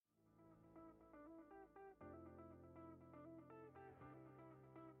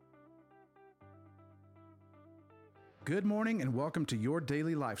Good morning and welcome to your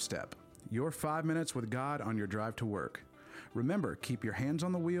daily life step, your 5 minutes with God on your drive to work. Remember, keep your hands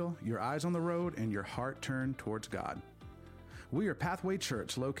on the wheel, your eyes on the road, and your heart turned towards God. We are Pathway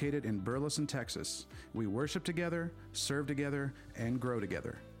Church located in Burleson, Texas. We worship together, serve together, and grow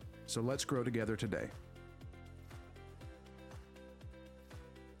together. So let's grow together today.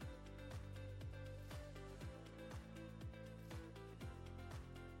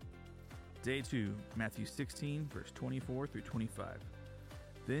 Day 2, Matthew 16, verse 24 through 25.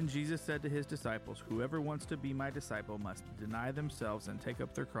 Then Jesus said to his disciples, "Whoever wants to be my disciple must deny themselves and take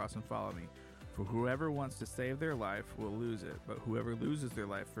up their cross and follow me. For whoever wants to save their life will lose it, but whoever loses their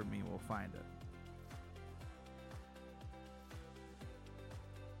life for me will find it."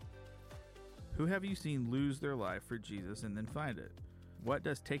 Who have you seen lose their life for Jesus and then find it? What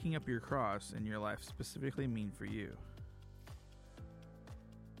does taking up your cross in your life specifically mean for you?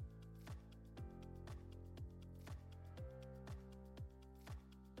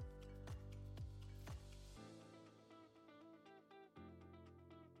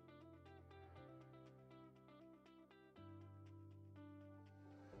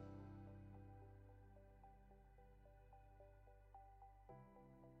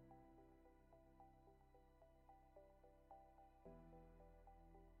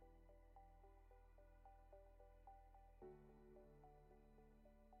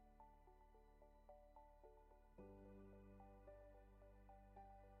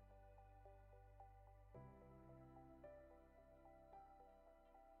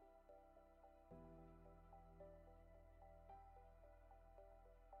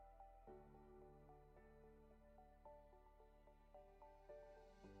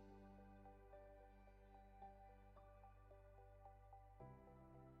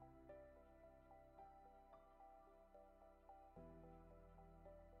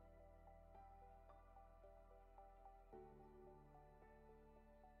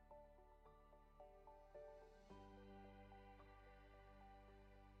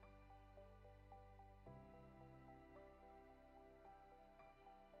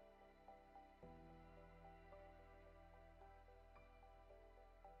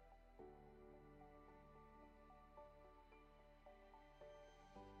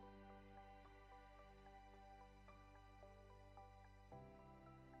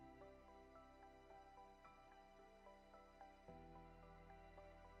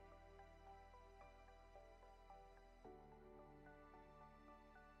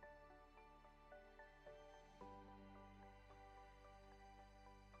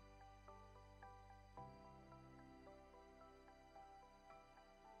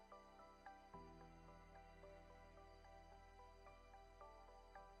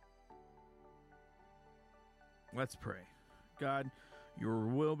 Let's pray. God, your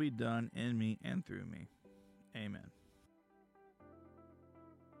will be done in me and through me. Amen.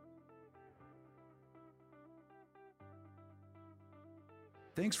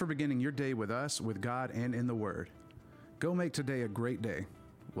 Thanks for beginning your day with us, with God, and in the Word. Go make today a great day.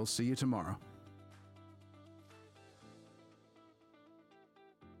 We'll see you tomorrow.